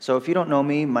So if you don't know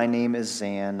me, my name is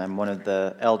Zan. I'm one of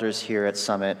the elders here at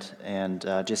Summit, and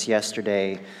just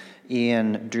yesterday,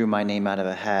 Ian drew my name out of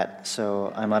a hat,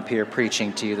 so I'm up here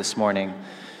preaching to you this morning.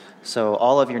 So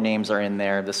all of your names are in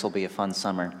there. This will be a fun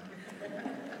summer.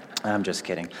 I'm just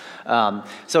kidding.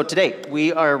 So today,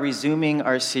 we are resuming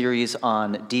our series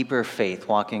on deeper faith,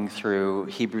 walking through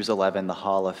Hebrews 11, the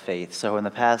Hall of Faith. So in the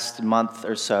past month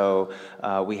or so,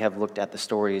 we have looked at the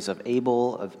stories of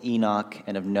Abel, of Enoch,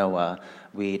 and of Noah.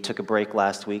 We took a break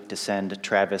last week to send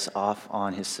Travis off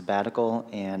on his sabbatical,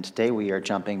 and today we are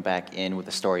jumping back in with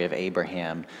the story of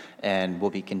Abraham, and we'll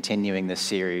be continuing this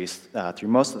series through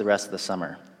most of the rest of the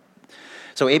summer.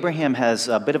 So Abraham has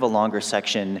a bit of a longer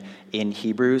section in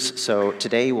Hebrews, so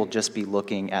today we'll just be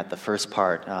looking at the first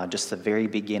part, just the very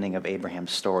beginning of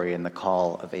Abraham's story and the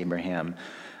call of Abraham.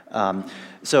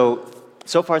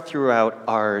 So far throughout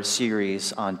our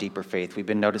series on deeper faith, we've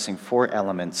been noticing four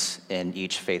elements in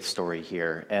each faith story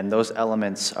here, and those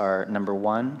elements are, number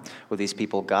one, with these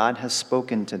people, God has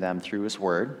spoken to them through his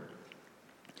word.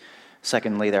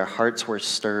 Secondly, their hearts were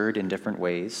stirred in different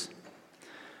ways.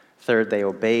 Third, they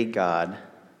obeyed God.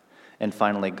 And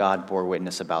finally, God bore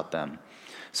witness about them.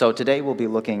 So today we'll be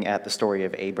looking at the story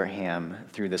of Abraham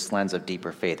through this lens of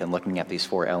deeper faith and looking at these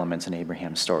four elements in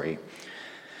Abraham's story.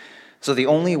 So the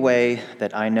only way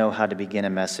that I know how to begin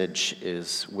a message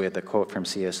is with a quote from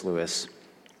C.S. Lewis.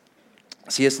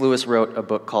 C.S. Lewis wrote a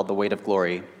book called The Weight of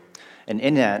Glory. And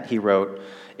in that he wrote,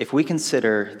 "If we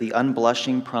consider the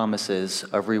unblushing promises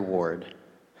of reward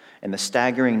and the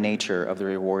staggering nature of the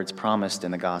rewards promised in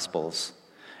the Gospels,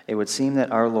 it would seem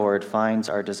that our Lord finds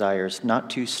our desires not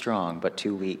too strong, but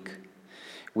too weak.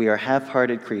 We are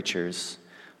half-hearted creatures,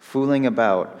 fooling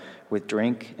about with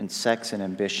drink and sex and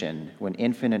ambition when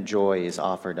infinite joy is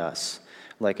offered us,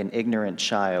 like an ignorant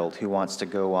child who wants to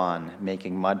go on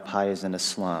making mud pies in a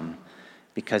slum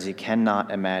because he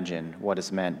cannot imagine what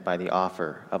is meant by the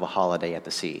offer of a holiday at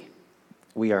the sea.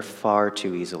 We are far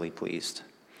too easily pleased."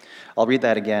 I'll read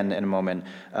that again in a moment.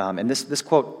 And this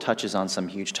quote touches on some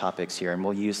huge topics here, and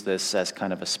we'll use this as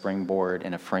kind of a springboard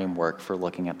and a framework for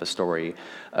looking at the story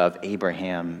of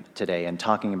Abraham today and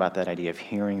talking about that idea of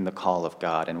hearing the call of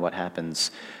God and what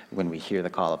happens when we hear the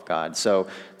call of God. So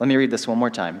let me read this one more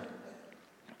time.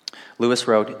 Lewis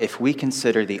wrote, "If we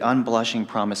consider the unblushing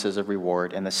promises of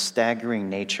reward and the staggering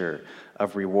nature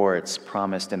of rewards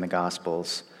promised in the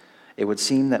Gospels, it would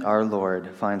seem that our Lord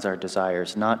finds our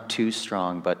desires not too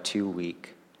strong, but too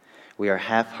weak. We are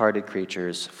half-hearted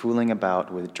creatures, fooling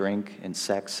about with drink and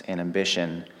sex and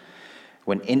ambition,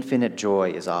 when infinite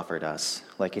joy is offered us,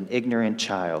 like an ignorant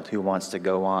child who wants to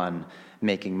go on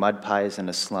making mud pies in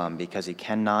a slum because he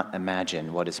cannot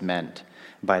imagine what is meant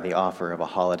by the offer of a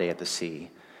holiday at the sea.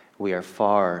 We are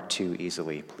far too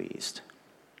easily pleased."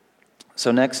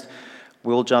 So next,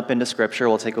 we'll jump into Scripture.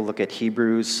 We'll take a look at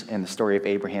Hebrews and the story of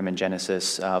Abraham in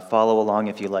Genesis. Follow along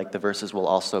if you like. The verses will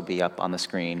also be up on the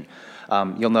screen.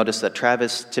 You'll notice that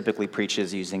Travis typically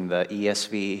preaches using the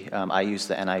ESV. I use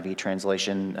the NIV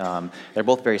translation. They're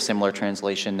both very similar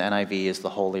translation. NIV is the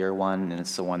holier one, and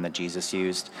it's the one that Jesus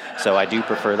used. So I do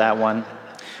prefer that one,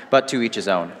 but to each his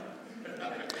own.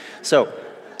 So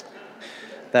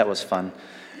that was fun.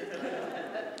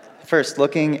 First,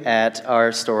 looking at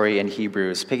our story in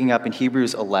Hebrews, picking up in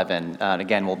Hebrews 11.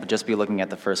 Again, we'll just be looking at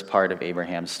the first part of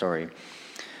Abraham's story.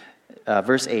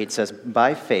 Verse 8 says,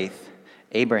 "By faith,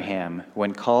 Abraham,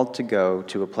 when called to go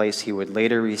to a place he would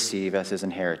later receive as his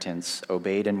inheritance,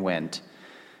 obeyed and went,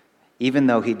 even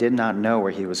though he did not know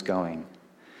where he was going.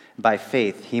 By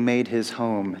faith, he made his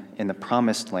home in the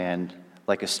promised land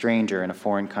like a stranger in a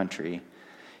foreign country.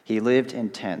 He lived in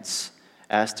tents,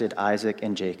 as did Isaac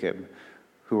and Jacob,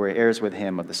 who were heirs with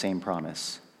him of the same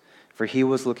promise. For he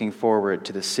was looking forward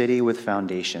to the city with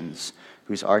foundations,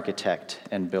 whose architect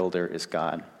and builder is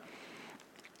God."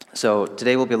 So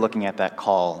today we'll be looking at that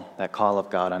call of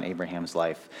God on Abraham's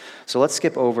life. So let's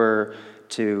skip over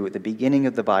to the beginning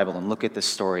of the Bible and look at the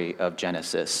story of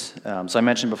Genesis. So I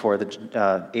mentioned before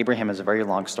that Abraham is a very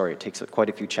long story. It takes quite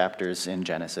a few chapters in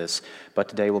Genesis, but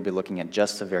today we'll be looking at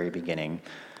just the very beginning.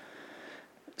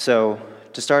 So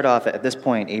to start off, at this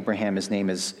point, Abraham, his name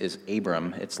is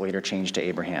Abram. It's later changed to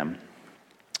Abraham.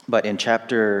 But in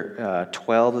chapter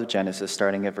 12 of Genesis,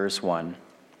 starting at verse 1,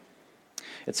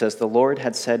 it says, "The Lord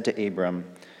had said to Abram,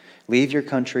 'Leave your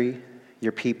country,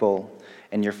 your people,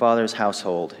 and your father's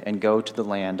household, and go to the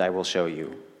land I will show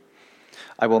you.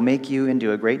 I will make you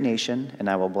into a great nation, and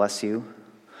I will bless you.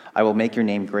 I will make your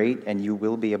name great, and you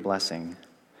will be a blessing.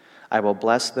 I will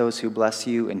bless those who bless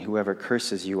you, and whoever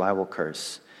curses you I will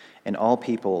curse. And all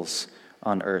peoples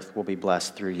on earth will be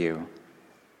blessed through you.'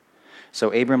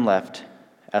 So Abram left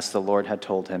as the Lord had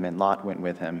told him, and Lot went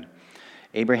with him.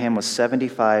 Abraham was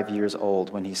 75 years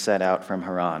old when he set out from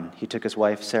Haran. He took his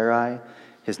wife Sarai,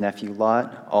 his nephew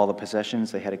Lot, all the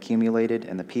possessions they had accumulated,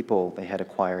 and the people they had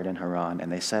acquired in Haran,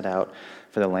 and they set out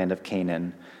for the land of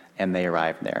Canaan, and they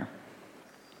arrived there.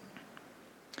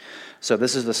 So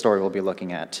this is the story we'll be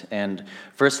looking at. And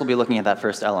first we'll be looking at that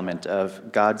first element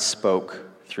of God spoke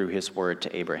through his word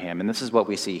to Abraham. And this is what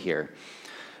we see here.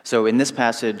 So in this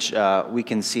passage, we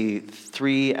can see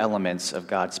three elements of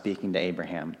God speaking to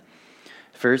Abraham.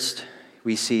 First,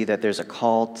 we see that there's a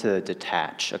call to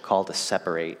detach, a call to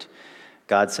separate.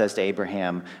 God says to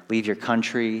Abraham, leave your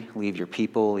country, leave your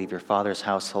people, leave your father's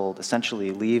household,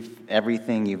 essentially leave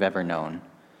everything you've ever known.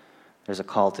 There's a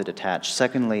call to detach.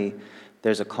 Secondly,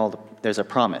 there's a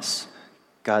promise.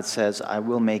 God says, I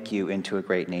will make you into a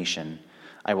great nation.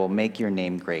 I will make your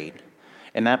name great.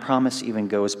 And that promise even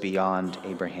goes beyond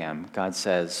Abraham. God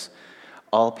says,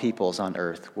 all peoples on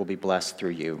earth will be blessed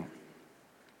through you.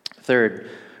 Third,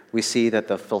 we see that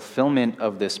the fulfillment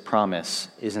of this promise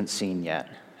isn't seen yet.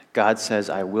 God says,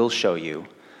 I will show you.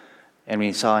 And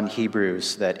we saw in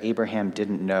Hebrews that Abraham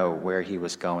didn't know where he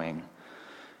was going.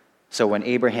 So when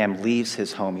Abraham leaves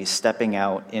his home, he's stepping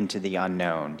out into the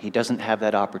unknown. He doesn't have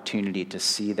that opportunity to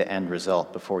see the end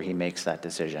result before he makes that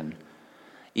decision.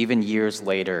 Even years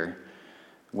later,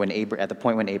 at the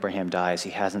point when Abraham dies, he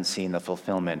hasn't seen the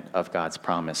fulfillment of God's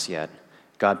promise yet.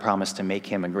 God promised to make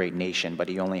him a great nation, but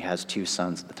he only has 2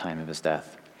 sons at the time of his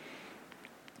death.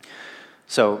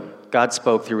 So God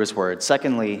spoke through his word.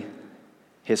 Secondly,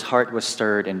 his heart was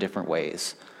stirred in different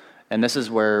ways. And this is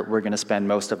where we're going to spend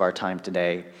most of our time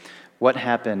today. What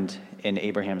happened in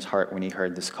Abraham's heart when he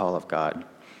heard this call of God?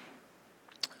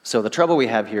 So the trouble we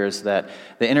have here is that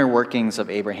the inner workings of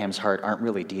Abraham's heart aren't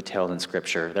really detailed in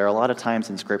Scripture. There are a lot of times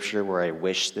in Scripture where I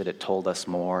wish that it told us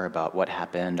more about what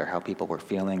happened or how people were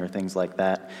feeling or things like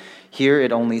that. Here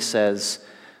it only says,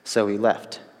 so he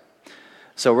left.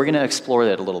 So we're going to explore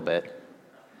that a little bit.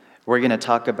 We're going to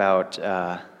talk about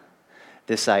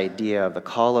this idea of the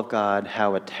call of God,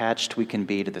 how attached we can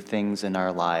be to the things in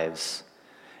our lives,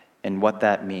 and what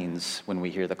that means when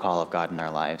we hear the call of God in our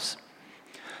lives.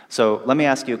 So let me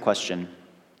ask you a question.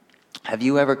 Have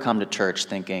you ever come to church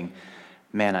thinking,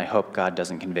 man, I hope God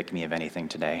doesn't convict me of anything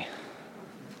today?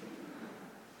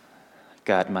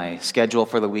 Got my schedule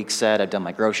for the week set. I've done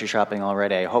my grocery shopping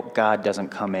already. I hope God doesn't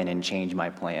come in and change my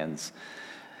plans.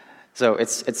 So it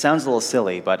sounds a little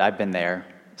silly, but I've been there.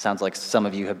 Sounds like some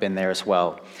of you have been there as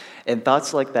well. And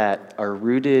thoughts like that are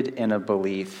rooted in a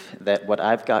belief that what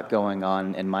I've got going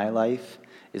on in my life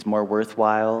is more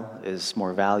worthwhile, is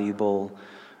more valuable,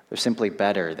 or simply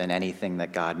better than anything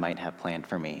that God might have planned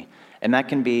for me. And that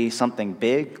can be something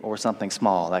big or something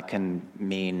small. That can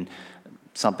mean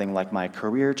something like my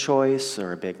career choice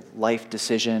or a big life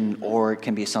decision, or it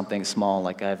can be something small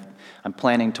like I'm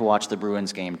planning to watch the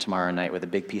Bruins game tomorrow night with a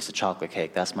big piece of chocolate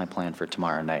cake. That's my plan for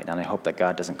tomorrow night, and I hope that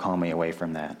God doesn't call me away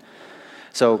from that.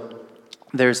 So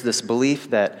there's this belief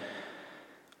that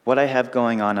what I have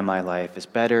going on in my life is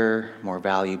better, more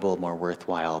valuable, more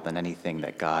worthwhile than anything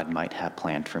that God might have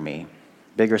planned for me,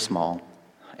 big or small.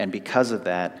 And because of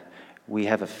that, we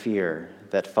have a fear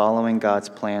that following God's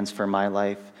plans for my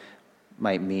life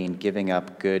might mean giving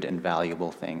up good and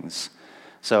valuable things.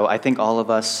 So I think all of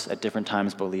us at different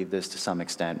times believe this to some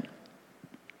extent.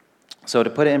 So to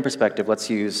put it in perspective,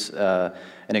 let's use an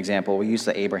example. We use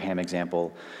the Abraham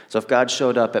example. So if God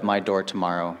showed up at my door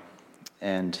tomorrow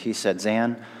and he said,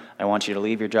 Zan, I want you to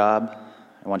leave your job,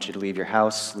 I want you to leave your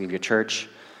house, leave your church,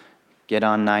 get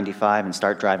on 95 and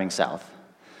start driving south.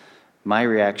 My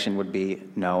reaction would be,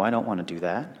 no, I don't want to do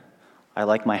that. I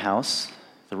like my house.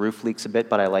 The roof leaks a bit,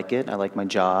 but I like it. I like my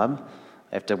job.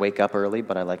 I have to wake up early,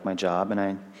 but I like my job.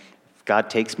 And if God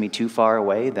takes me too far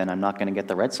away, then I'm not going to get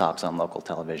the Red Sox on local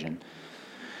television.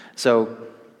 So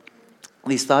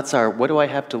these thoughts are, what do I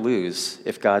have to lose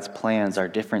if God's plans are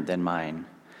different than mine?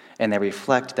 And they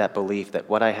reflect that belief that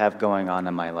what I have going on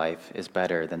in my life is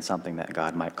better than something that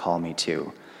God might call me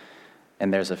to.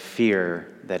 And there's a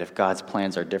fear that if God's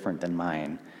plans are different than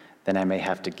mine, then I may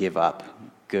have to give up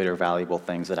good or valuable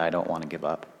things that I don't want to give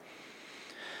up.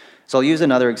 So I'll use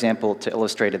another example to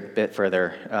illustrate it a bit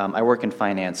further. I work in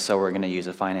finance, so we're going to use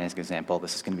a finance example.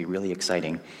 This is going to be really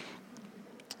exciting.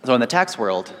 So in the tax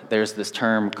world, there's this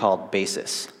term called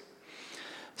basis.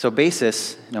 So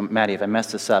basis, Maddie, if I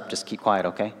mess this up, just keep quiet,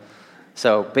 okay?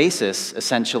 So basis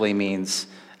essentially means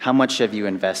how much have you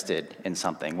invested in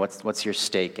something? What's your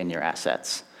stake in your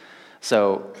assets?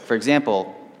 So, for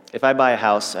example, if I buy a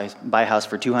house for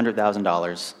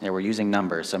 $200,000, and we're using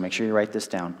numbers, so make sure you write this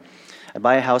down. I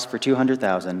buy a house for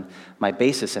 $200,000. My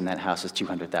basis in that house is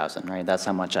 $200,000, right? That's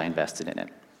how much I invested in it.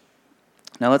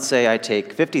 Now let's say I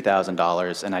take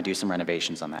 $50,000 and I do some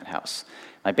renovations on that house.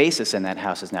 My basis in that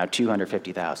house is now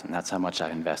 $250,000. That's how much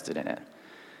I've invested in it.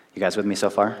 You guys with me so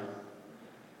far?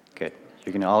 Good.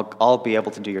 You're going to all be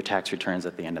able to do your tax returns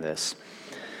at the end of this.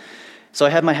 So I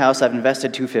have my house, I've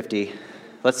invested $250,000.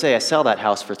 Let's say I sell that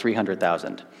house for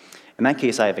 $300,000. In that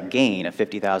case, I have a gain of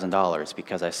 $50,000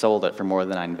 because I sold it for more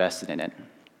than I invested in it.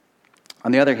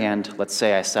 On the other hand, let's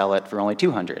say I sell it for only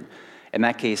 $200,000. In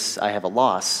that case, I have a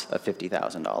loss of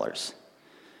 $50,000.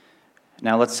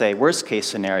 Now let's say, worst case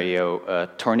scenario, a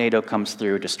tornado comes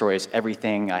through, destroys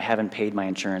everything, I haven't paid my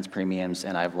insurance premiums,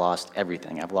 and I've lost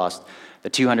everything. I've lost the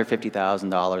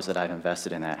 $250,000 that I've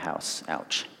invested in that house.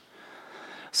 Ouch.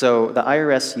 So the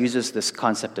IRS uses this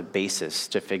concept of basis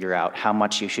to figure out how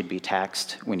much you should be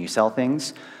taxed when you sell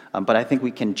things, but I think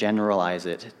we can generalize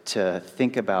it to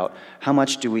think about how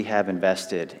much do we have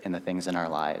invested in the things in our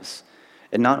lives.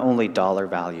 And not only dollar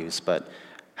values, but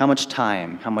how much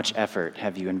time, how much effort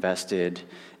have you invested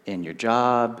in your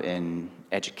job, in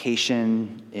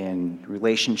education, in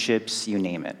relationships, you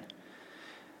name it.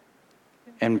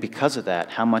 And because of that,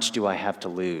 how much do I have to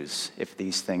lose if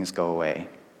these things go away?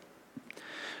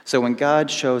 So when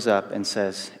God shows up and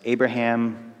says,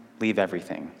 Abraham, leave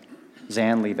everything.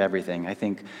 Zan, leave everything. I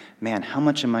think, man, how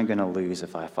much am I going to lose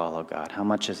if I follow God? How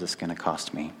much is this going to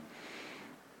cost me?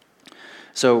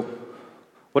 So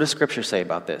what does Scripture say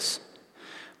about this?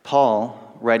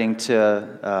 Paul, writing to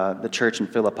the church in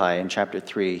Philippi in chapter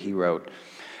 3, he wrote,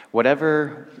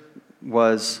 "Whatever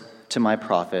was to my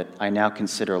profit, I now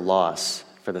consider loss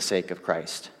for the sake of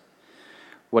Christ.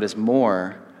 What is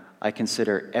more, I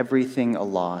consider everything a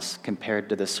loss compared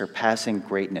to the surpassing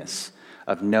greatness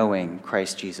of knowing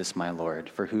Christ Jesus my Lord,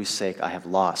 for whose sake I have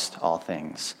lost all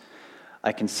things.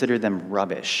 I consider them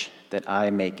rubbish, that I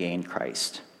may gain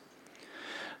Christ."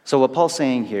 So what Paul's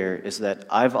saying here is that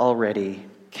I've already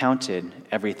counted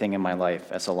everything in my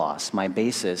life as a loss. My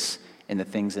basis in the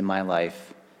things in my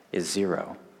life is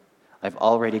zero. I've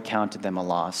already counted them a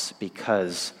loss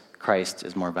because Christ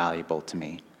is more valuable to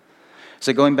me.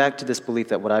 So going back to this belief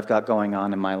that what I've got going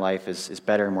on in my life is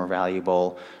better and more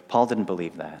valuable, Paul didn't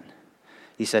believe that.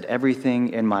 He said, everything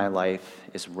in my life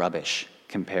is rubbish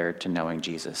compared to knowing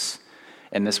Jesus.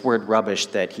 And this word rubbish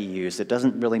that he used, it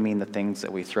doesn't really mean the things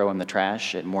that we throw in the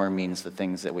trash. It more means the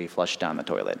things that we flush down the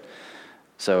toilet.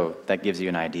 So that gives you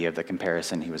an idea of the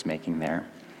comparison he was making there.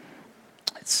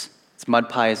 It's mud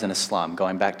pies in a slum,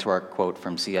 going back to our quote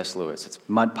from C.S. Lewis. It's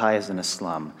mud pies in a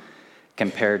slum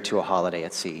compared to a holiday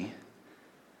at sea.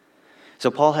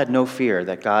 So Paul had no fear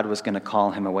that God was going to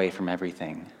call him away from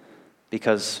everything,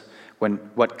 because when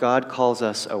what God calls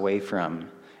us away from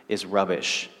is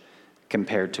rubbish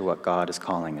compared to what God is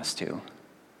calling us to. So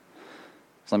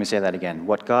let me say that again.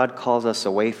 What God calls us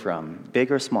away from,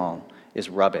 big or small, is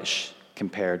rubbish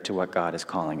compared to what God is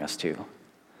calling us to.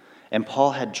 And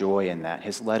Paul had joy in that.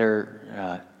 His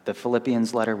letter, the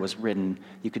Philippians letter, was written,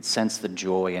 you could sense the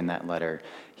joy in that letter.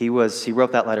 He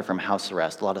wrote that letter from house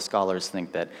arrest. A lot of scholars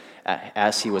think that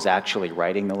as he was actually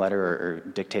writing the letter or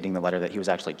dictating the letter, that he was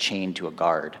actually chained to a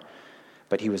guard.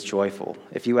 But he was joyful.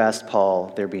 If you asked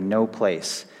Paul, there'd be no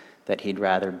place that he'd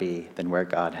rather be than where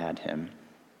God had him.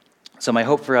 So my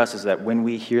hope for us is that when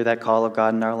we hear that call of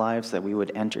God in our lives, that we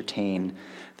would entertain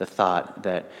the thought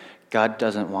that God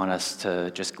doesn't want us to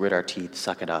just grit our teeth,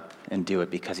 suck it up, and do it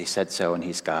because he said so and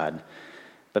he's God.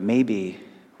 But maybe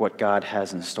what God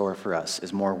has in store for us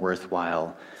is more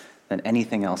worthwhile than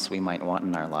anything else we might want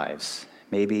in our lives.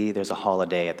 Maybe there's a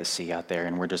holiday at the sea out there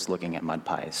and we're just looking at mud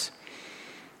pies.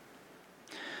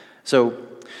 So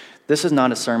this is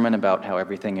not a sermon about how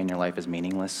everything in your life is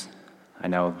meaningless. I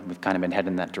know we've kind of been heading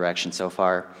in that direction so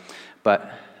far,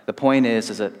 but the point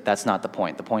is that that's not the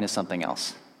point. The point is something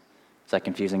else. Is that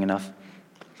confusing enough?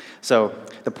 So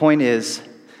the point is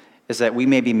that we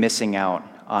may be missing out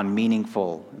on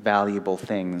meaningful, valuable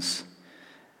things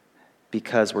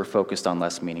because we're focused on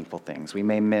less meaningful things. We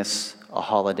may miss a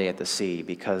holiday at the sea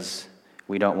because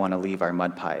we don't want to leave our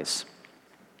mud pies.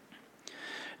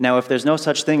 Now, if there's no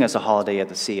such thing as a holiday at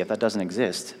the sea, if that doesn't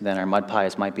exist, then our mud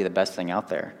pies might be the best thing out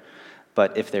there.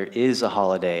 But if there is a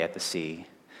holiday at the sea,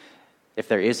 if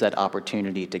there is that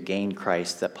opportunity to gain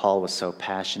Christ that Paul was so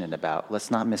passionate about,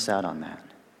 let's not miss out on that.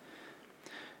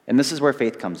 And this is where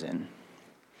faith comes in.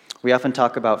 We often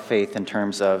talk about faith in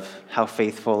terms of how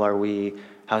faithful are we,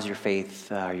 how's your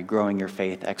faith, are you growing your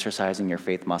faith, exercising your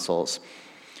faith muscles.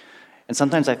 And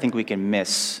sometimes I think we can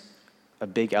miss a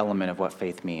big element of what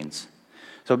faith means.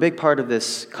 So a big part of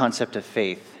this concept of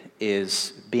faith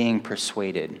is being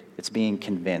persuaded. It's being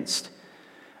convinced.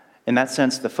 In that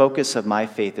sense, the focus of my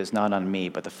faith is not on me,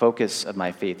 but the focus of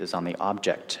my faith is on the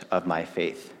object of my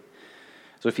faith.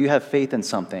 So if you have faith in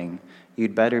something,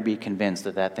 you'd better be convinced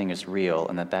that that thing is real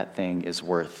and that that thing is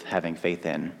worth having faith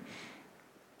in.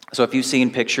 So if you've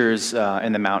seen pictures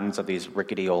in the mountains of these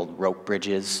rickety old rope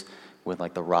bridges with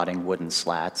like the rotting wooden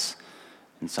slats,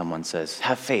 and someone says,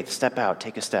 have faith, step out,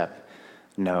 take a step.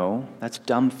 No, that's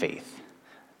dumb faith.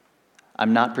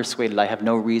 I'm not persuaded, I have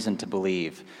no reason to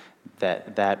believe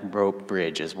that that rope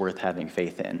bridge is worth having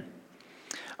faith in.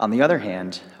 On the other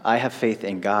hand, I have faith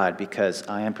in God because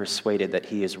I am persuaded that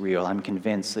he is real. I'm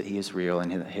convinced that he is real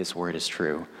and his word is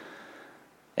true.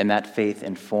 And that faith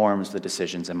informs the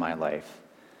decisions in my life.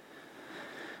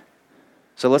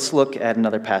 So let's look at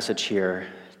another passage here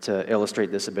to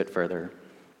illustrate this a bit further.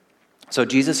 So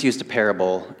Jesus used a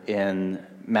parable in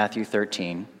Matthew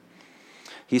 13.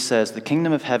 He says, the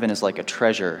kingdom of heaven is like a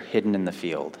treasure hidden in the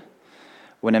field.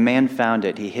 When a man found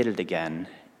it, he hid it again,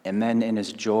 and then in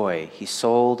his joy, he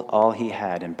sold all he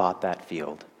had and bought that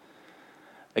field.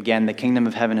 Again, the kingdom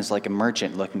of heaven is like a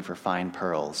merchant looking for fine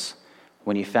pearls.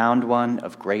 When he found one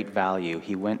of great value,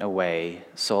 he went away,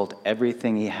 sold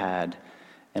everything he had,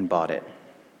 and bought it.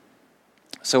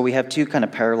 So we have two kind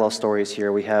of parallel stories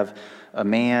here. We have a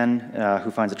man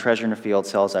who finds a treasure in a field,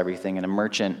 sells everything, and a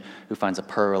merchant who finds a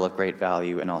pearl of great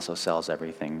value and also sells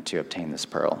everything to obtain this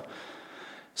pearl.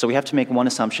 So we have to make one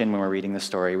assumption when we're reading the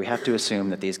story. We have to assume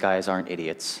that these guys aren't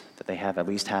idiots, that they have at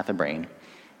least half a brain.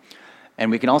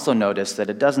 And we can also notice that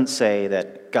it doesn't say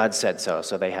that God said so,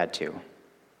 so they had to.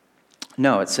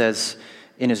 No, it says,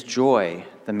 in his joy,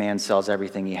 the man sells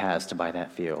everything he has to buy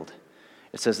that field.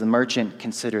 It says the merchant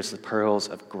considers the pearls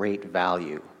of great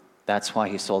value. That's why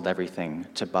he sold everything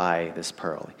to buy this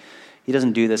pearl. He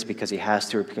doesn't do this because he has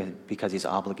to or because he's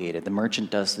obligated. The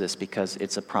merchant does this because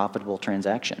it's a profitable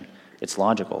transaction. It's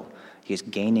logical. He's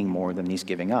gaining more than he's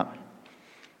giving up.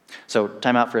 So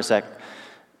time out for a sec.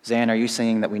 Zan, are you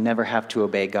saying that we never have to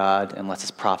obey God unless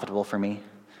it's profitable for me?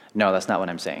 No, that's not what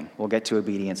I'm saying. We'll get to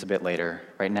obedience a bit later.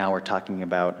 Right now we're talking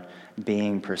about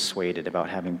being persuaded, about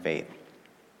having faith.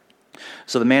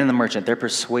 So the man and the merchant, they're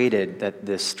persuaded that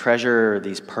this treasure,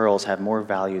 these pearls, have more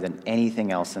value than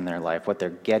anything else in their life. What they're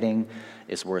getting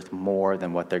is worth more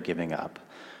than what they're giving up.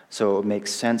 So it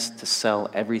makes sense to sell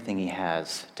everything he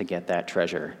has to get that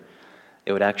treasure.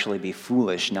 It would actually be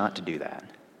foolish not to do that.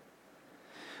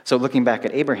 So looking back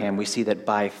at Abraham, we see that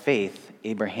by faith,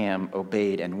 Abraham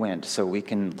obeyed and went. So we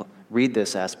can read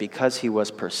this as because he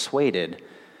was persuaded,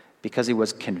 because he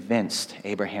was convinced,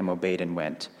 Abraham obeyed and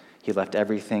went. He left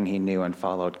everything he knew and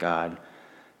followed God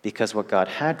because what God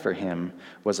had for him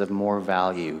was of more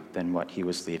value than what he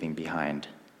was leaving behind.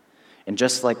 And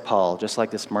just like Paul, just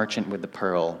like this merchant with the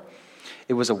pearl,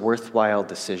 it was a worthwhile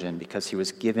decision because he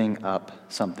was giving up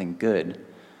something good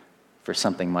for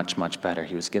something much, much better.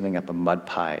 He was giving up a mud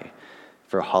pie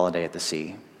for a holiday at the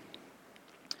sea.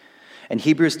 And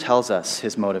Hebrews tells us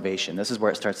his motivation. This is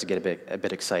where it starts to get a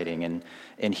bit exciting. And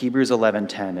in Hebrews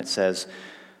 11:10, it says,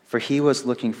 for he was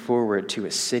looking forward to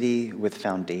a city with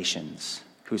foundations,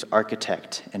 whose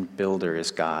architect and builder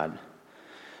is God.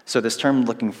 So this term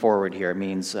looking forward here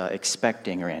means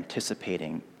expecting or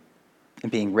anticipating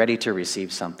and being ready to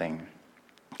receive something.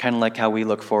 Kind of like how we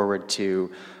look forward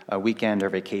to a weekend or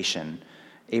vacation.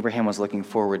 Abraham was looking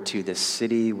forward to this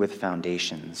city with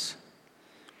foundations.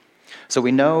 So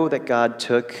we know that God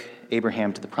took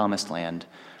Abraham to the promised land,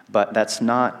 but that's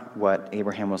not what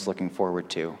Abraham was looking forward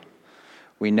to.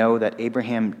 We know that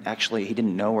Abraham he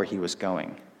didn't know where he was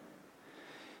going.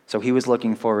 So he was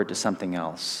looking forward to something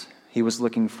else. He was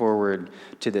looking forward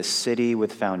to this city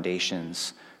with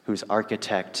foundations whose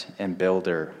architect and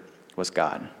builder was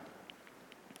God.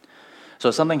 So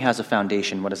if something has a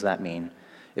foundation, what does that mean?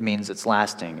 It means it's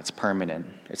lasting, it's permanent,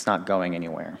 it's not going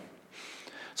anywhere.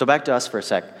 So back to us for a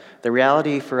sec. The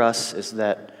reality for us is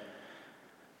that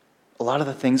a lot of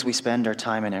the things we spend our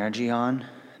time and energy on,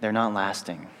 they're not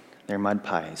lasting. They're mud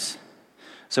pies.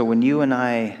 So when you and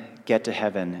I get to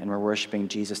heaven and we're worshiping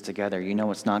Jesus together, you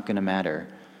know it's not going to matter.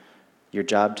 Your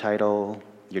job title,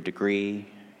 your degree,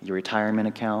 your retirement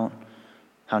account,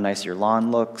 how nice your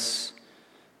lawn looks,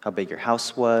 how big your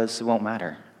house was, it won't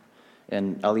matter.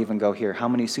 And I'll even go here, how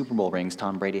many Super Bowl rings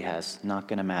Tom Brady has, not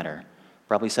going to matter.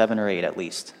 Probably 7 or 8 at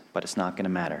least, but it's not going to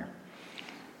matter.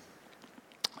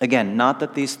 Again, not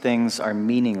that these things are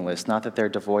meaningless, not that they're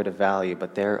devoid of value,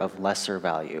 but they're of lesser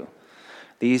value.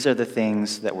 These are the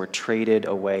things that were traded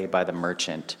away by the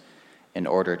merchant in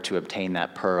order to obtain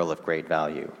that pearl of great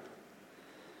value.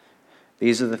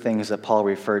 These are the things that Paul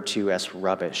referred to as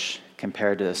rubbish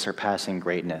compared to the surpassing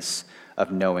greatness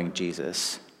of knowing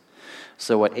Jesus.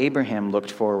 So what Abraham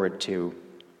looked forward to,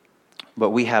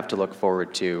 what we have to look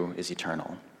forward to is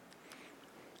eternal.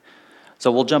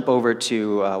 So we'll jump over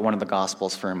to one of the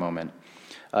Gospels for a moment.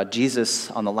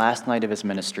 Jesus, on the last night of his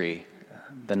ministry,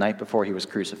 the night before he was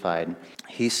crucified,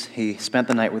 he spent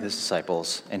the night with his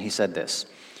disciples, and he said this.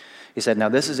 He said, "Now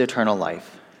this is eternal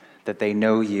life, that they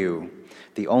know you,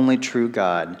 the only true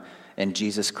God, and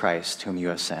Jesus Christ, whom you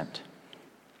have sent."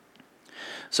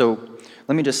 So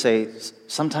let me just say,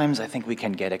 sometimes I think we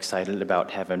can get excited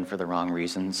about heaven for the wrong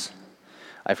reasons.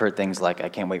 I've heard things like, I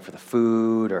can't wait for the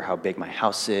food, or how big my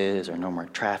house is, or no more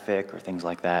traffic, or things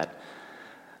like that.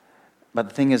 But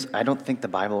the thing is, I don't think the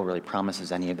Bible really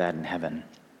promises any of that in heaven.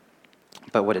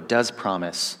 But what it does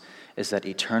promise is that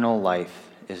eternal life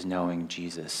is knowing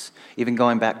Jesus. Even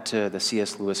going back to the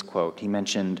C.S. Lewis quote, he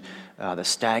mentioned the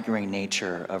staggering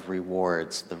nature of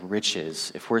rewards, the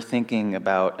riches. If we're thinking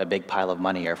about a big pile of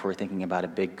money, or if we're thinking about a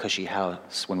big cushy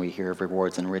house when we hear of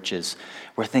rewards and riches,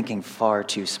 we're thinking far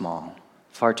too small,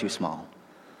 far too small.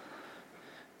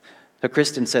 So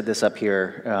Kristen said this up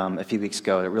here a few weeks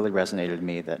ago. It really resonated with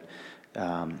me that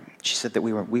she said that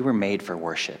we were made for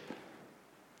worship.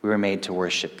 We were made to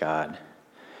worship God.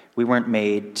 We weren't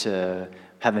made to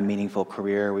have a meaningful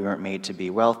career. We weren't made to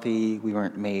be wealthy. We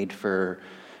weren't made for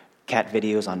cat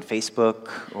videos on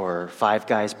Facebook or Five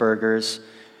Guys burgers.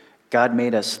 God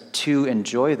made us to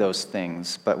enjoy those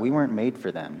things, but we weren't made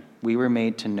for them. We were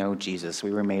made to know Jesus.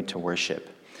 We were made to worship.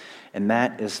 And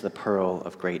that is the pearl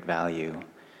of great value.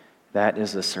 That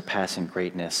is the surpassing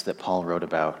greatness that Paul wrote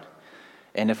about.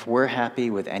 And if we're happy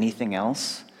with anything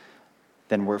else,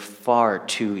 then we're far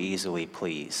too easily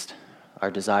pleased. Our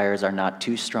desires are not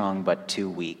too strong, but too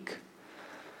weak.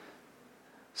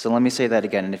 So let me say that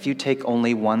again. And if you take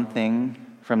only one thing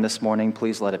from this morning,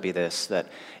 please let it be this, that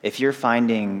if you're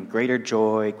finding greater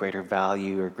joy, greater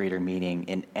value, or greater meaning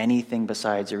in anything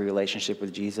besides your relationship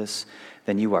with Jesus,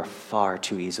 then you are far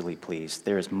too easily pleased.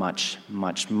 There is much,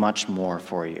 much, much more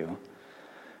for you.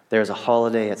 There is a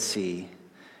holiday at sea,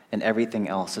 and everything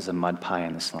else is a mud pie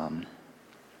in the slum.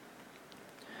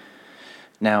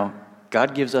 Now,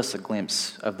 God gives us a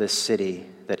glimpse of this city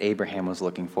that Abraham was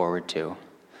looking forward to.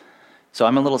 So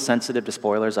I'm a little sensitive to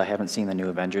spoilers. I haven't seen the new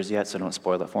Avengers yet, so don't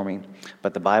spoil it for me.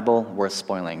 But the Bible, worth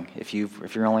spoiling. If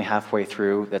you're only halfway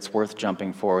through, that's worth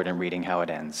jumping forward and reading how it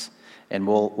ends. And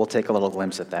we'll take a little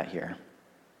glimpse at that here.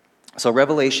 So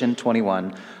Revelation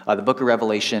 21, the book of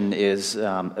Revelation is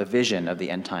a vision of the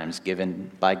end times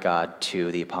given by God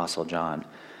to the Apostle John.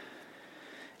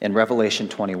 And Revelation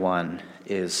 21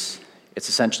 it's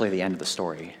essentially the end of the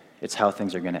story. It's how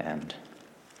things are going to end.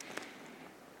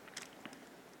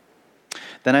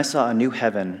 Then I saw a new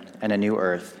heaven and a new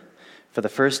earth, for the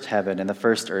first heaven and the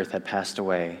first earth had passed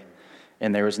away,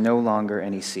 and there was no longer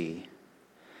any sea.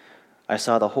 I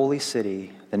saw the holy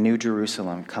city, the new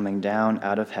Jerusalem, coming down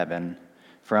out of heaven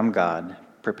from God,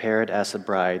 prepared as a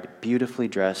bride, beautifully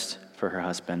dressed for her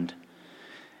husband.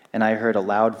 And I heard a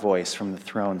loud voice from the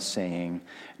throne saying,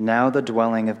 "Now the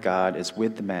dwelling of God is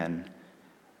with the men,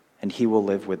 and he will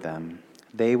live with them.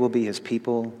 They will be his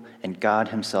people, and God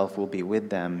himself will be with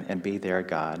them and be their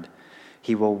God.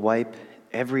 He will wipe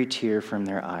every tear from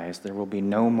their eyes. There will be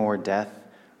no more death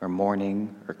or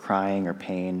mourning or crying or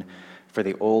pain, for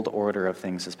the old order of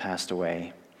things has passed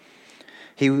away."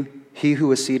 He who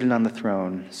was seated on the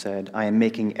throne said, "I am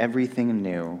making everything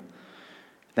new."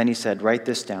 Then he said, "Write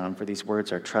this down, for these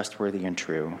words are trustworthy and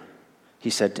true."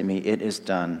 He said to me, "It is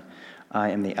done. I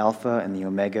am the Alpha and the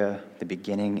Omega, the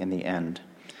beginning and the end.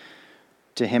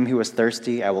 To him who is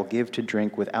thirsty, I will give to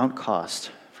drink without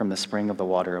cost from the spring of the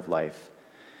water of life.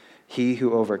 He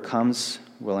who overcomes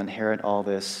will inherit all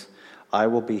this. I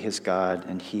will be his God,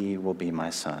 and he will be my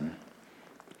son."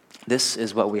 This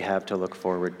is what we have to look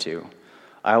forward to.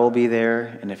 I will be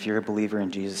there, and if you're a believer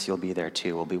in Jesus, you'll be there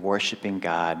too. We'll be worshiping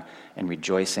God and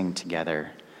rejoicing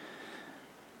together.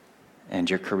 And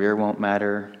your career won't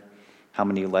matter. How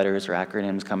many letters or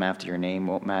acronyms come after your name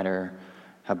won't matter.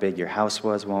 How big your house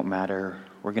was won't matter.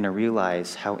 We're going to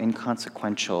realize how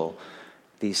inconsequential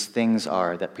these things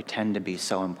are that pretend to be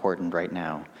so important right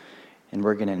now. And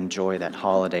we're going to enjoy that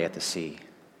holiday at the sea.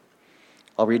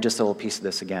 I'll read just a little piece of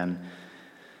this again.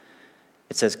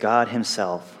 It says, "God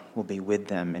himself will be with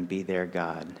them and be their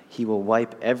God. He will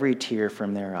wipe every tear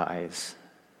from their eyes.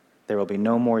 There will be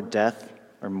no more death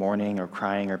or mourning or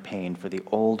crying or pain, for the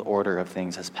old order of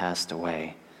things has passed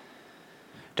away."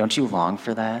 Don't you long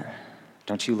for that?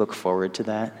 Don't you look forward to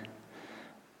that?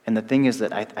 And the thing is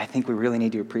that I think we really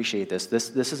need to appreciate this.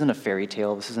 This isn't a fairy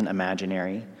tale. This isn't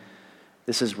imaginary.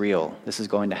 This is real. This is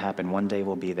going to happen. One day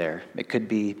we'll be there. It could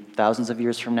be thousands of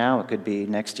years from now. It could be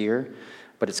next year.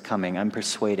 But it's coming. I'm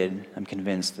persuaded, I'm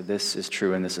convinced that this is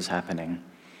true and this is happening.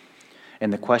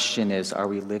 And the question is, are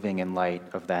we living in light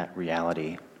of that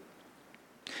reality?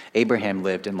 Abraham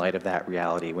lived in light of that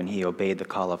reality. When he obeyed the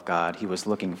call of God, he was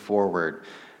looking forward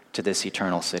to this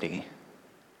eternal city.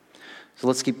 So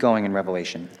let's keep going in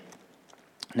Revelation.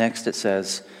 Next it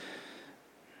says,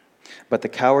 "But the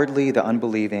cowardly, the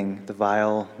unbelieving, the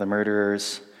vile, the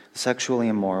murderers, the sexually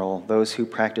immoral, those who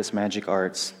practice magic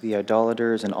arts, the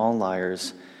idolaters, and all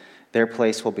liars, their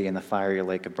place will be in the fiery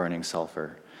lake of burning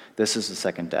sulfur. This is the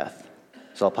second death."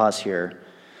 So I'll pause here.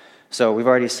 So we've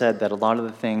already said that a lot of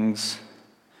the things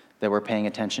that we're paying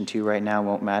attention to right now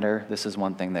won't matter. This is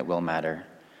one thing that will matter.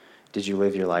 Did you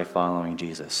live your life following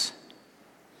Jesus?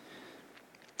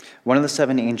 One of the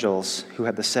 7 angels who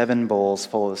had the 7 bowls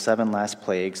full of the 7 last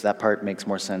plagues, that part makes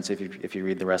more sense if you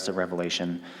read the rest of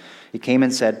Revelation. He came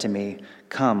and said to me,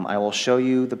 "Come, I will show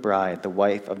you the bride, the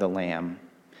wife of the Lamb."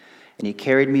 And he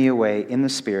carried me away in the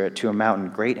Spirit to a mountain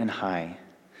great and high,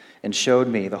 and showed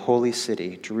me the holy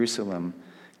city, Jerusalem,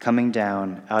 coming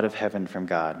down out of heaven from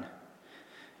God.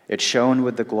 It shone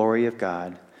with the glory of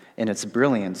God, and its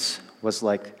brilliance was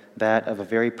like that of a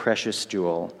very precious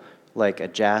jewel, like a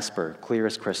jasper, clear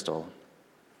as crystal.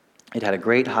 It had a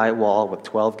great high wall with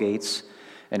 12 gates,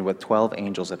 and with 12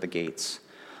 angels at the gates.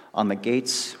 On the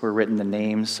gates were written the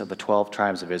names of the 12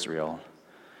 tribes of Israel.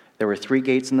 There were 3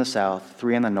 gates in the south,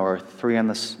 3 in the north, 3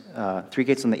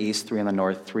 gates in the east, 3 in the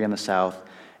north, 3 in the south,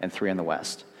 and 3 in the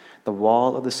west. The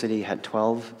wall of the city had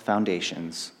 12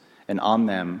 foundations, and on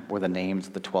them were the names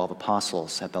of the 12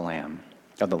 apostles of the Lamb.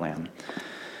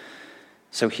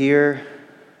 So here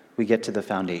we get to the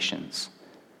foundations.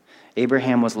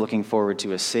 Abraham was looking forward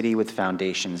to a city with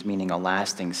foundations, meaning a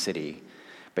lasting city.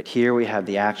 But here we have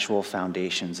the actual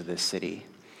foundations of this city.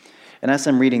 And as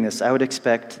I'm reading this, I would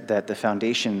expect that the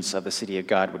foundations of the city of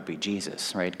God would be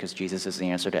Jesus, right? Because Jesus is the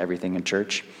answer to everything in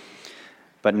church.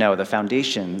 But no, the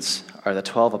foundations are the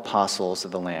 12 apostles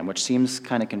of the Lamb, which seems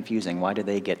kind of confusing. Why do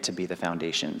they get to be the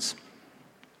foundations?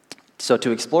 So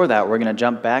to explore that, we're going to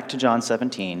jump back to John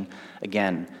 17,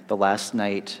 again, the last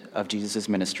night of Jesus'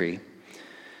 ministry.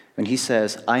 When he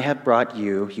says, "I have brought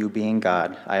you, you being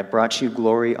God, I have brought you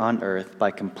glory on earth by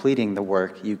completing the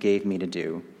work you gave me to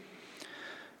do."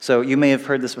 So you may have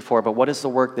heard this before, but what is the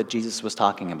work that Jesus was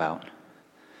talking about?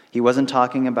 He wasn't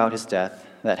talking about his death.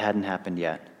 That hadn't happened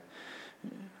yet.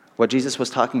 What Jesus was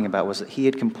talking about was that he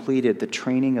had completed the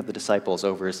training of the disciples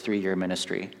over his 3-year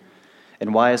ministry.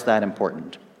 And why is that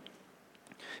important?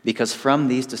 Because from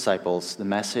these disciples, the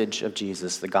message of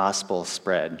Jesus, the gospel,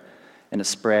 spread, and it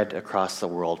spread across the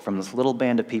world. From this little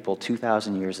band of people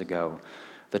 2,000 years ago,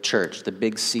 the church, the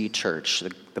Big C church,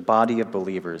 the body of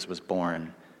believers was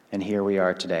born, and here we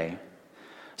are today.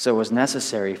 So it was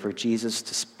necessary for Jesus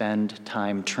to spend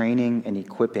time training and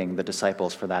equipping the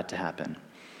disciples for that to happen.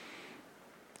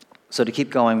 So to keep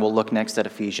going, we'll look next at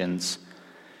Ephesians.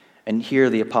 And here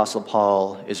the Apostle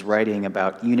Paul is writing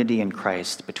about unity in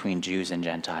Christ between Jews and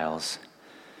Gentiles.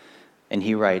 And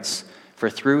he writes, "For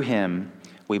through him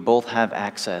we both have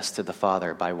access to the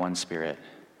Father by one Spirit.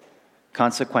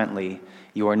 Consequently,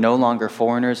 you are no longer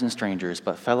foreigners and strangers,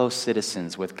 but fellow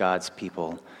citizens with God's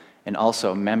people, and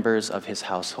also members of his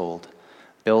household,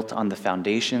 built on the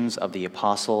foundations of the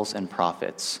apostles and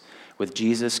prophets, with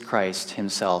Jesus Christ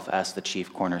himself as the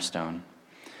chief cornerstone.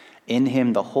 In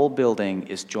him the whole building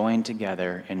is joined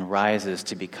together and rises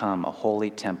to become a holy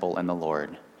temple in the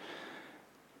Lord.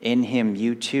 In him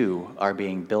you too are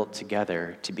being built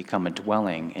together to become a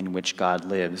dwelling in which God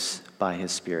lives by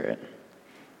his Spirit."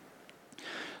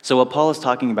 So what Paul is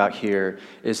talking about here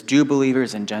is Jew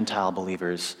believers and Gentile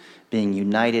believers being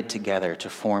united together to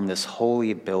form this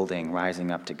holy building rising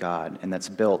up to God, and that's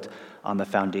built on the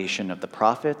foundation of the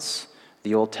prophets,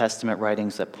 the Old Testament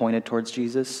writings that pointed towards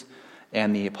Jesus,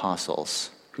 and the apostles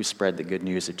who spread the good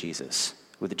news of Jesus,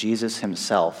 with Jesus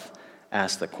himself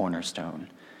as the cornerstone.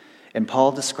 And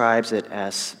Paul describes it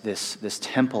as this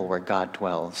temple where God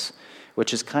dwells,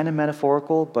 which is kind of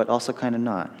metaphorical, but also kind of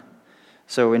not.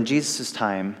 So in Jesus'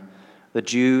 time, the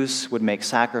Jews would make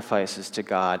sacrifices to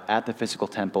God at the physical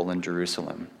temple in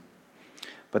Jerusalem.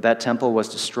 But that temple was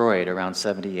destroyed around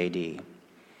 70 AD.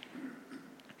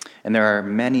 And there are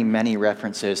many, many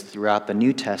references throughout the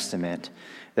New Testament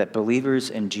that believers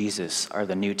in Jesus are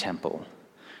the new temple,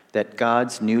 that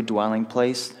God's new dwelling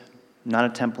place, not a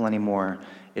temple anymore,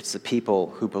 it's the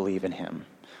people who believe in him.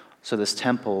 So this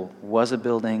temple was a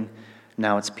building,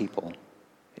 now it's people.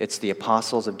 It's the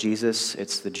apostles of Jesus,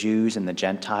 it's the Jews and the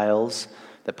Gentiles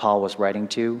that Paul was writing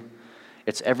to.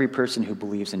 It's every person who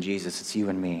believes in Jesus, it's you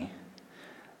and me.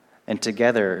 And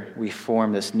together we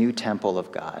form this new temple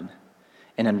of God.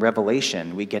 And in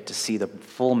Revelation, we get to see the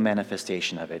full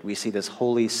manifestation of it. We see this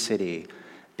holy city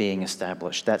being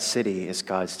established. That city is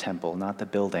God's temple, not the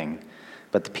building,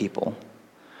 but the people.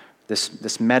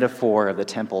 This metaphor of the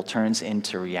temple turns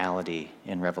into reality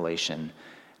in Revelation.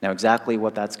 Now, exactly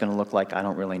what that's going to look like, I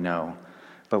don't really know.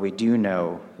 But we do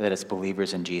know that it's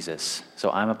believers in Jesus.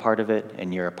 So I'm a part of it,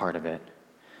 and you're a part of it.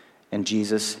 And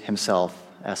Jesus himself,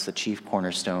 as the chief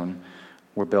cornerstone,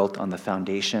 were built on the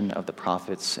foundation of the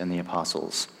prophets and the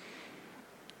apostles.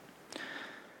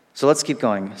 So let's keep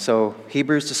going. So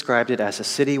Hebrews described it as a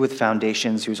city with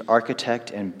foundations whose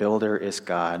architect and builder is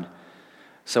God.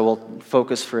 So we'll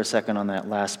focus for a second on that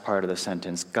last part of the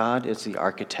sentence. God is the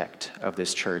architect of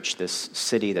this church, this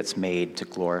city that's made to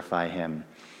glorify him.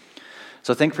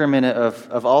 So think for a minute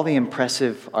of all the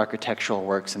impressive architectural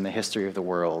works in the history of the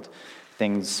world,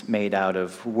 things made out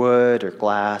of wood or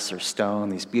glass or stone,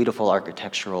 these beautiful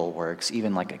architectural works,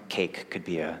 even like a cake could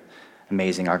be an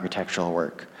amazing architectural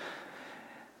work.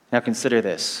 Now consider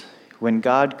this. When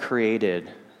God created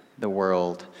the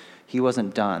world, he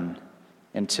wasn't done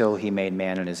until he made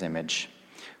man in his image.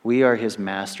 We are his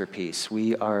masterpiece.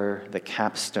 We are the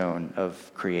capstone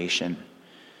of creation.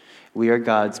 We are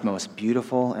God's most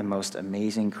beautiful and most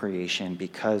amazing creation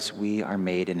because we are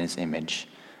made in his image.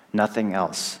 Nothing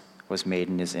else was made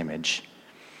in his image.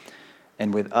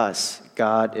 And with us,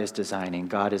 God is designing,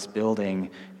 God is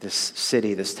building this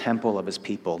city, this temple of his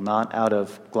people, not out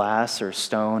of glass or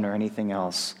stone or anything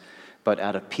else, but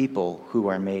out of people who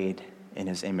are made in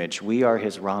his image. We are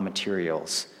his raw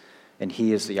materials, and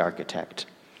he is the architect.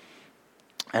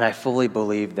 And I fully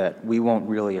believe that we won't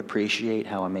really appreciate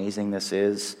how amazing this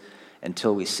is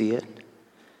until we see it.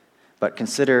 But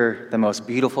consider the most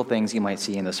beautiful things you might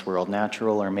see in this world,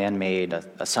 natural or man-made,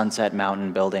 a sunset,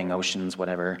 mountain, building, oceans,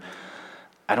 whatever.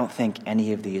 I don't think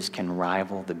any of these can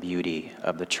rival the beauty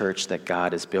of the church that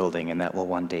God is building and that we'll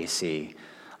one day see.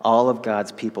 All of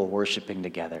God's people worshiping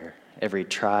together, every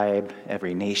tribe,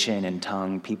 every nation and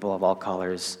tongue, people of all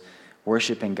colors,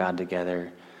 worshiping God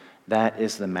together. That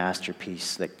is the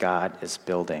masterpiece that God is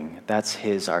building. That's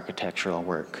his architectural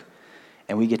work.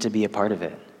 And we get to be a part of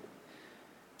it.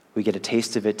 We get a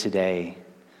taste of it today,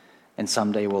 and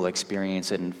someday we'll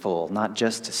experience it in full, not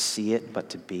just to see it, but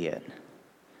to be it.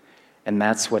 And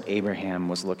that's what Abraham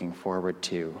was looking forward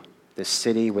to, this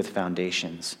city with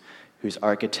foundations, whose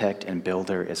architect and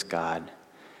builder is God.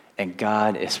 And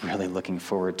God is really looking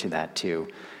forward to that too.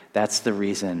 That's the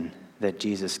reason that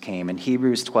Jesus came. In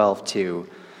Hebrews 12:2,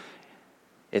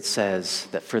 it says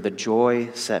that for the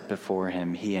joy set before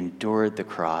him, he endured the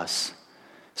cross,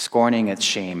 scorning its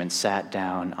shame, and sat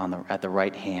down at the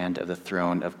right hand of the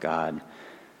throne of God.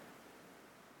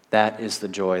 That is the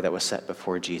joy that was set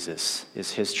before Jesus,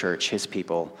 is his church, his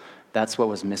people. That's what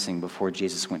was missing before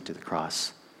Jesus went to the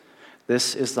cross.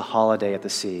 This is the holiday at the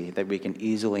sea that we can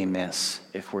easily miss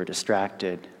if we're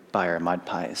distracted by our mud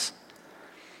pies.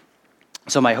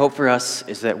 So my hope for us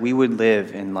is that we would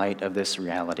live in light of this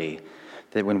reality,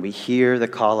 that when we hear the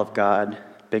call of God,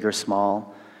 big or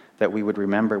small, that we would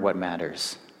remember what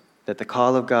matters. That the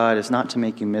call of God is not to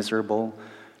make you miserable,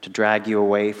 to drag you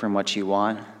away from what you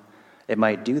want. It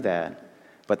might do that,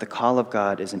 but the call of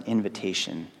God is an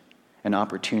invitation, an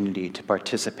opportunity to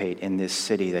participate in this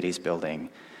city that he's building.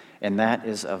 And that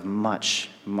is of much,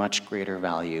 much greater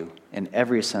value in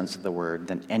every sense of the word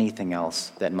than anything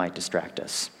else that might distract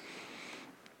us.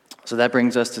 So that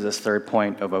brings us to this third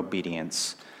point of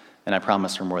obedience. And I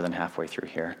promise we're more than halfway through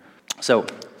here. So,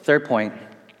 third point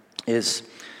is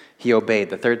he obeyed.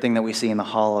 The third thing that we see in the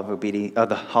hall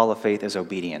of faith is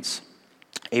obedience.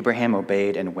 Abraham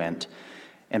obeyed and went.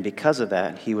 And because of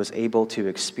that, he was able to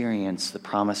experience the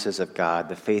promises of God,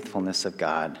 the faithfulness of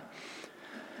God.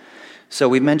 So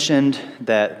we mentioned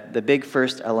that the big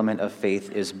first element of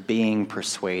faith is being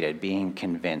persuaded, being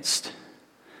convinced.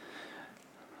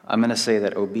 I'm going to say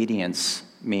that obedience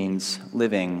means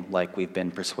living like we've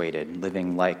been persuaded,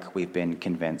 living like we've been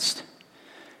convinced.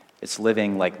 It's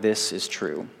living like this is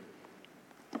true.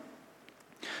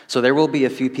 So there will be a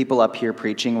few people up here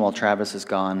preaching while Travis is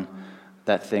gone.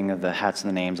 That thing of the hats and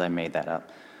the names, I made that up.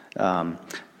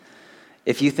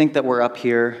 If you think that we're up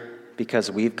here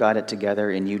because we've got it together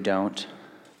and you don't,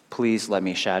 please let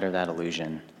me shatter that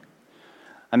illusion.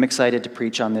 I'm excited to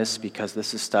preach on this because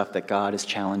this is stuff that God is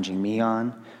challenging me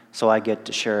on, so I get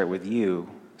to share it with you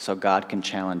so God can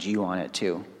challenge you on it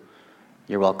too.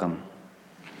 You're welcome.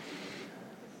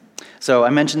 So I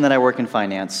mentioned that I work in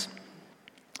finance,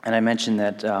 and I mentioned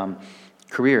that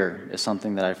career is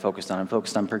something that I focused on. I'm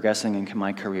focused on progressing in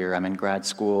my career. I'm in grad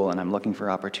school, and I'm looking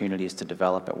for opportunities to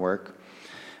develop at work.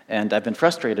 And I've been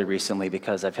frustrated recently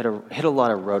because I've hit a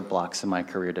lot of roadblocks in my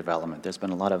career development. There's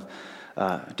been a lot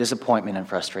of disappointment and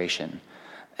frustration.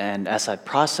 And as I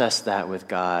processed that with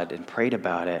God and prayed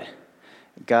about it,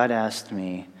 God asked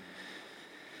me,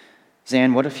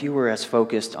 Zan, what if you were as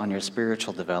focused on your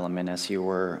spiritual development as you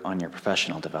were on your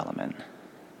professional development?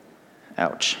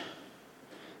 Ouch.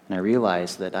 And I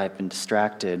realized that I've been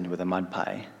distracted with a mud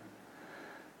pie.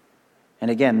 And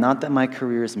again, not that my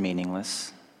career is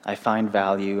meaningless. I find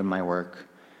value in my work,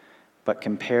 but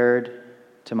compared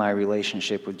to my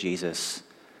relationship with Jesus,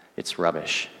 it's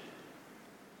rubbish.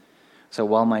 So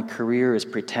while my career is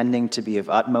pretending to be of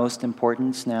utmost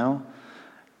importance now,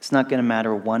 it's not going to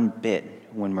matter one bit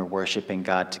when we're worshiping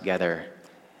God together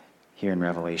here in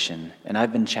Revelation. And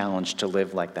I've been challenged to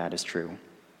live like that is true.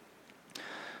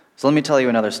 So let me tell you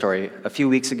another story. A few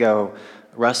weeks ago,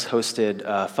 Russ hosted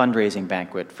a fundraising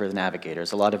banquet for the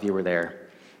Navigators. A lot of you were there.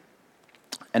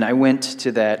 And I went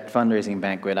to that fundraising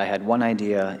banquet. I had one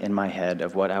idea in my head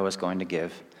of what I was going to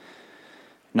give.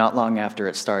 Not long after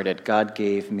it started, God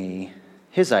gave me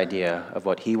his idea of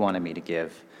what he wanted me to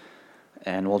give.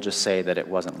 And we'll just say that it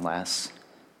wasn't less.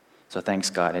 So thanks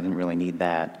God, I didn't really need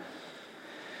that.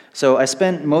 So I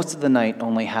spent most of the night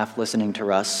only half listening to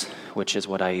Russ, which is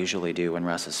what I usually do when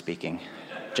Russ is speaking.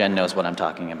 Jen knows what I'm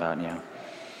talking about, yeah.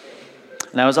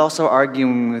 And I was also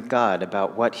arguing with God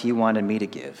about what he wanted me to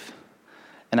give.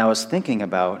 And I was thinking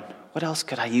about, what else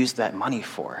could I use that money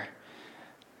for?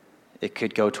 It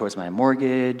could go towards my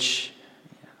mortgage.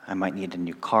 I might need a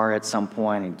new car at some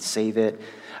point and save it.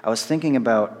 I was thinking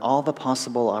about all the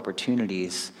possible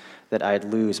opportunities that I'd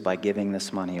lose by giving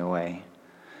this money away.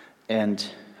 And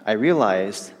I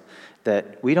realized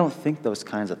that we don't think those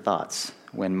kinds of thoughts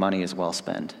when money is well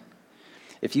spent.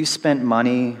 If you spent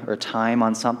money or time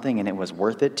on something and it was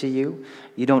worth it to you,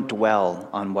 you don't dwell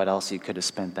on what else you could have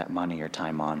spent that money or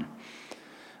time on.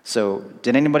 So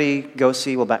did anybody go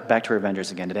see, back to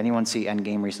Avengers again, did anyone see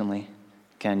Endgame recently?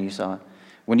 Ken, you saw it?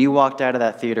 When you walked out of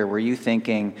that theater, were you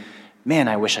thinking, man,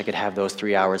 I wish I could have those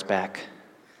 3 hours back?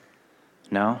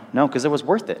 No, because it was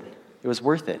worth it. It was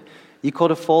worth it. You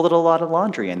could have folded a lot of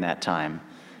laundry in that time,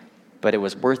 but it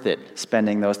was worth it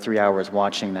spending those 3 hours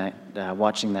watching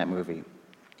that movie.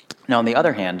 Now, on the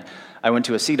other hand, I went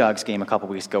to a Sea Dogs game a couple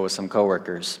weeks ago with some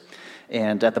coworkers,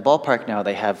 and at the ballpark now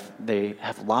they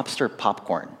have lobster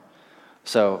popcorn.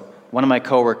 So one of my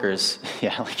coworkers,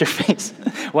 yeah, like your face.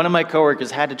 One of my coworkers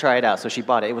had to try it out, so she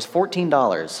bought it. It was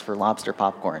 $14 for lobster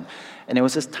popcorn, and it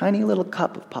was this tiny little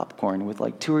cup of popcorn with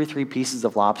like 2 or 3 pieces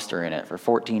of lobster in it for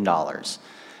 $14.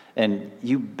 And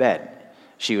you bet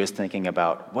she was thinking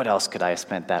about, what else could I have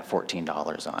spent that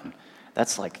 $14 on?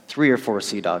 That's like 3 or 4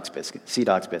 Sea Dogs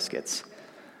biscuits.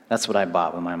 That's what I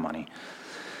bought with my money.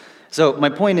 So my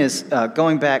point is,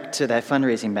 going back to that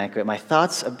fundraising banquet, my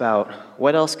thoughts about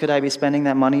what else could I be spending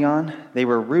that money on, they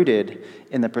were rooted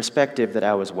in the perspective that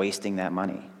I was wasting that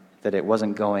money, that it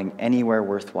wasn't going anywhere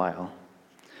worthwhile.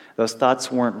 Those thoughts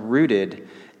weren't rooted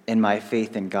in my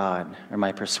faith in God or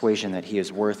my persuasion that he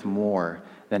is worth more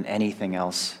than anything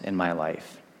else in my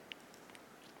life.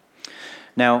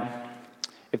 Now,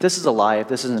 if this is a lie, if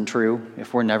this isn't true,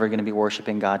 if we're never going to be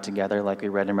worshiping God together like we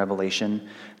read in Revelation,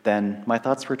 then my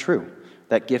thoughts were true.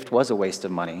 That gift was a waste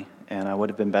of money, and I would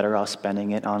have been better off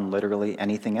spending it on literally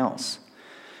anything else.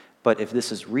 But if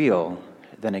this is real,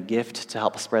 then a gift to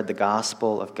help spread the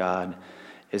gospel of God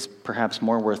is perhaps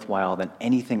more worthwhile than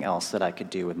anything else that I could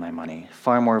do with my money,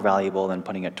 far more valuable than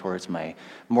putting it towards my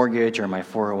mortgage or my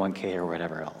 401k or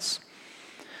whatever else.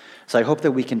 So I hope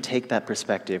that we can take that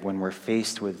perspective when we're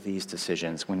faced with these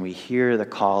decisions, when we hear the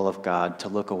call of God to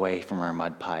look away from our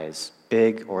mud pies,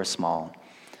 big or small.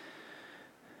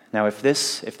 Now, if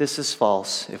this is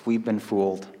false, if we've been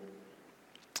fooled,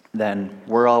 then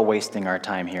we're all wasting our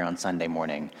time here on Sunday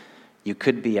morning. You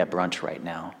could be at brunch right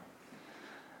now.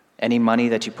 Any money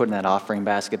that you put in that offering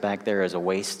basket back there is a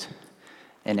waste,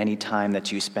 and any time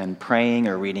that you spend praying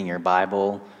or reading your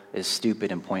Bible is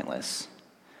stupid and pointless.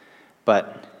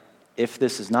 But if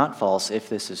this is not false, if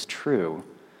this is true,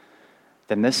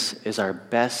 then this is our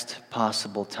best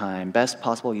possible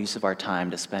use of our time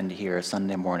to spend here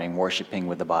Sunday morning worshiping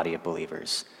with the body of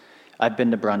believers. I've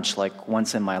been to brunch like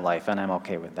once in my life, and I'm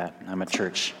okay with that. I'm at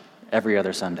church every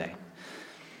other Sunday.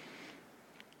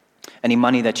 Any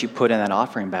money that you put in that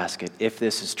offering basket, if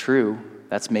this is true,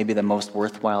 that's maybe the most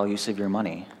worthwhile use of your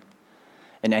money.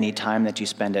 And any time that you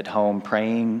spend at home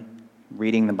praying,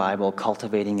 reading the Bible,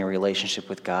 cultivating a relationship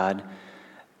with God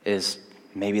is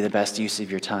maybe the best use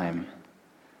of your time.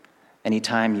 Any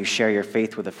time you share your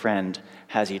faith with a friend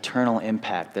has eternal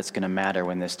impact that's going to matter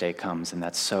when this day comes, and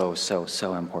that's so, so,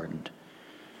 so important.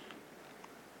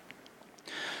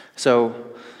 So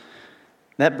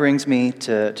that brings me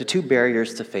to 2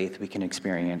 barriers to faith we can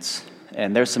experience.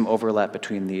 And there's some overlap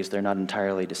between these. They're not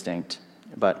entirely distinct.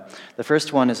 But the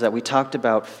first one is that we talked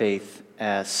about faith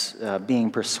as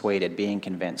being persuaded, being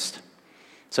convinced.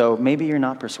 So maybe you're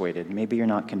not persuaded. Maybe you're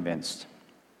not convinced.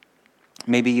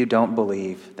 Maybe you don't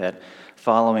believe that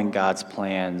following God's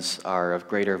plans are of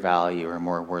greater value or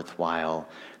more worthwhile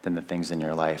than the things in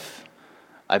your life.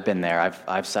 I've been there.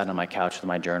 I've sat on my couch with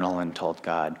my journal and told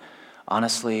God,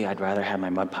 honestly, I'd rather have my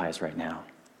mud pies right now.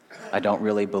 I don't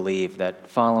really believe that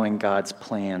following God's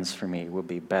plans for me will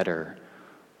be better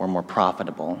or more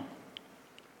profitable.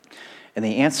 And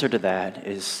the answer to that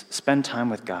is spend time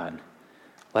with God.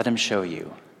 Let him show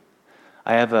you.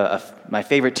 I have my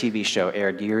favorite TV show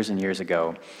aired years and years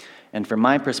ago. And from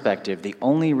my perspective, the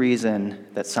only reason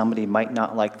that somebody might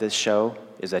not like this show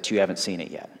is that you haven't seen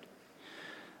it yet.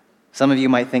 Some of you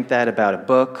might think that about a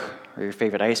book or your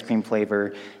favorite ice cream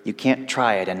flavor. You can't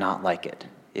try it and not like it.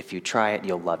 If you try it,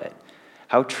 you'll love it.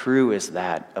 How true is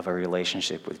that of a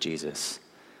relationship with Jesus?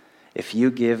 If you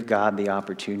give God the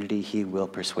opportunity, he will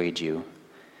persuade you.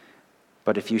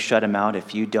 But if you shut him out,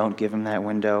 if you don't give him that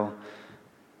window,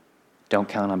 don't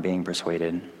count on being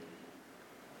persuaded.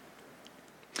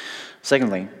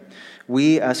 Secondly,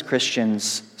 we as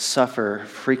Christians suffer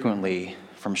frequently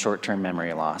from short-term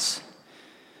memory loss.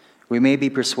 We may be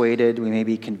persuaded, we may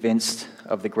be convinced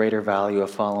of the greater value of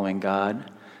following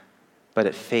God, but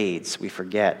it fades, we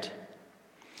forget.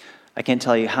 I can't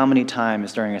tell you how many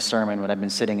times during a sermon when I've been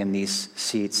sitting in these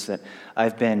seats that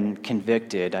I've been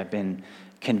convicted, I've been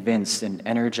convinced and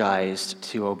energized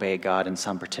to obey God in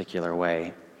some particular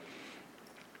way.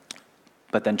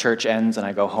 But then church ends and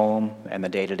I go home and the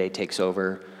day-to-day takes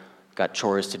over. Got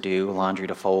chores to do, laundry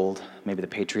to fold, maybe the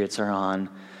Patriots are on.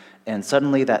 And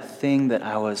suddenly that thing that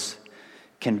I was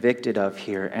convicted of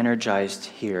here, energized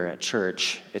here at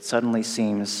church, it suddenly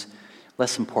seems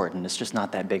less important. It's just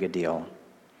not that big a deal.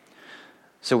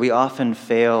 So we often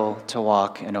fail to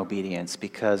walk in obedience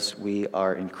because we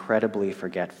are incredibly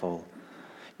forgetful.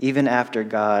 Even after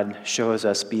God shows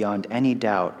us beyond any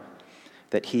doubt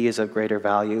that he is of greater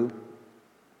value,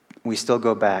 we still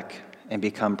go back and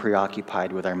become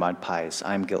preoccupied with our mud pies.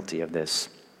 I'm guilty of this.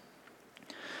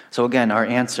 So again, our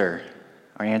answer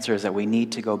is that we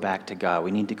need to go back to God.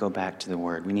 We need to go back to the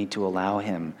Word. We need to allow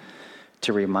him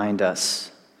to remind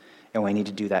us, and we need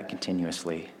to do that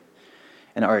continuously.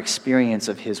 And our experience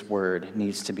of his Word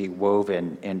needs to be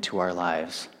woven into our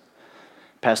lives.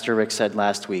 Pastor Rick said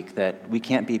last week that we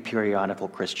can't be periodical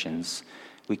Christians.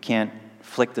 We can't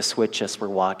flick the switch as we're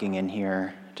walking in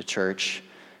here to church,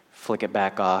 flick it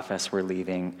back off as we're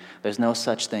leaving. There's no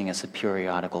such thing as a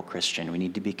periodical Christian. We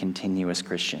need to be continuous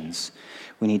Christians.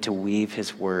 We need to weave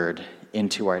his Word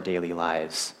into our daily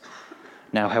lives.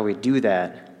 Now, how we do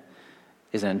that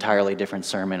is an entirely different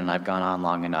sermon, and I've gone on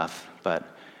long enough, but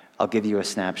I'll give you a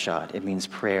snapshot. It means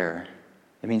prayer.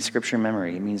 It means scripture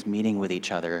memory. It means meeting with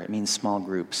each other. It means small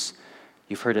groups.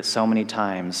 You've heard it so many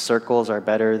times. Circles are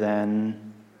better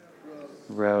than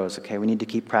rows. Okay, we need to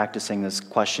keep practicing this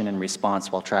question and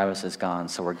response while Travis is gone,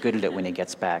 so we're good at it when he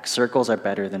gets back. Circles are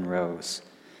better than rows.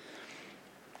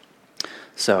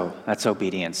 So that's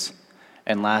obedience.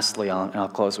 And lastly, I'll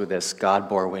close with this. God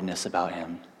bore witness about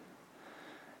him.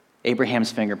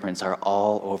 Abraham's fingerprints are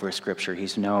all over Scripture.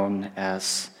 He's known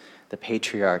as the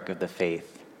patriarch of the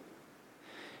faith.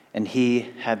 And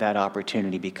he had that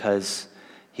opportunity because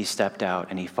he stepped out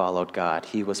and he followed God.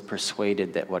 He was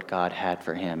persuaded that what God had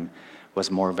for him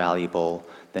was more valuable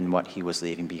than what he was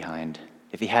leaving behind.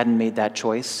 If he hadn't made that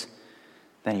choice,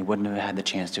 then he wouldn't have had the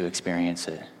chance to experience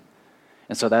it.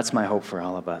 And so that's my hope for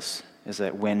all of us, is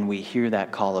that when we hear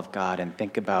that call of God and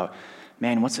think about,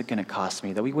 man, what's it going to cost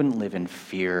me? That we wouldn't live in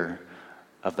fear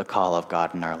of the call of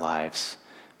God in our lives,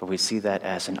 but we see that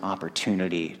as an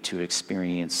opportunity to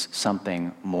experience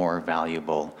something more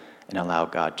valuable and allow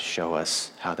God to show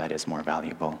us how that is more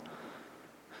valuable.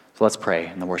 So let's pray,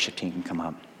 and the worship team can come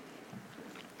up.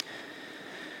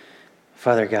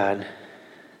 Father God,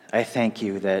 I thank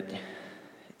you that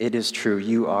it is true.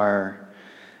 You are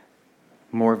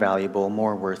more valuable,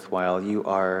 more worthwhile. You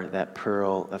are that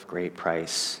pearl of great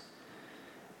price.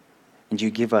 And you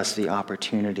give us the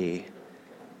opportunity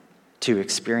to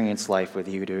experience life with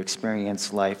you, to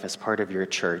experience life as part of your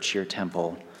church, your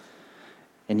temple.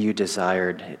 And you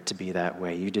desired it to be that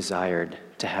way. You desired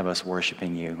to have us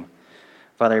worshiping you.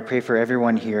 Father, I pray for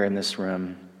everyone here in this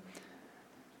room,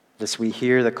 as we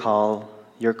hear the call,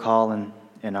 your call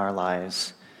in our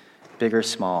lives, big or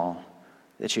small,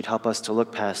 that you'd help us to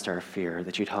look past our fear,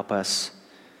 that you'd help us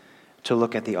to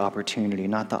look at the opportunity,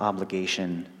 not the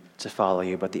obligation to follow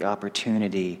you, but the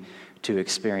opportunity to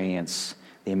experience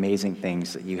the amazing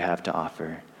things that you have to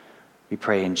offer. We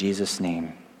pray in Jesus'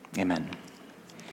 name, amen.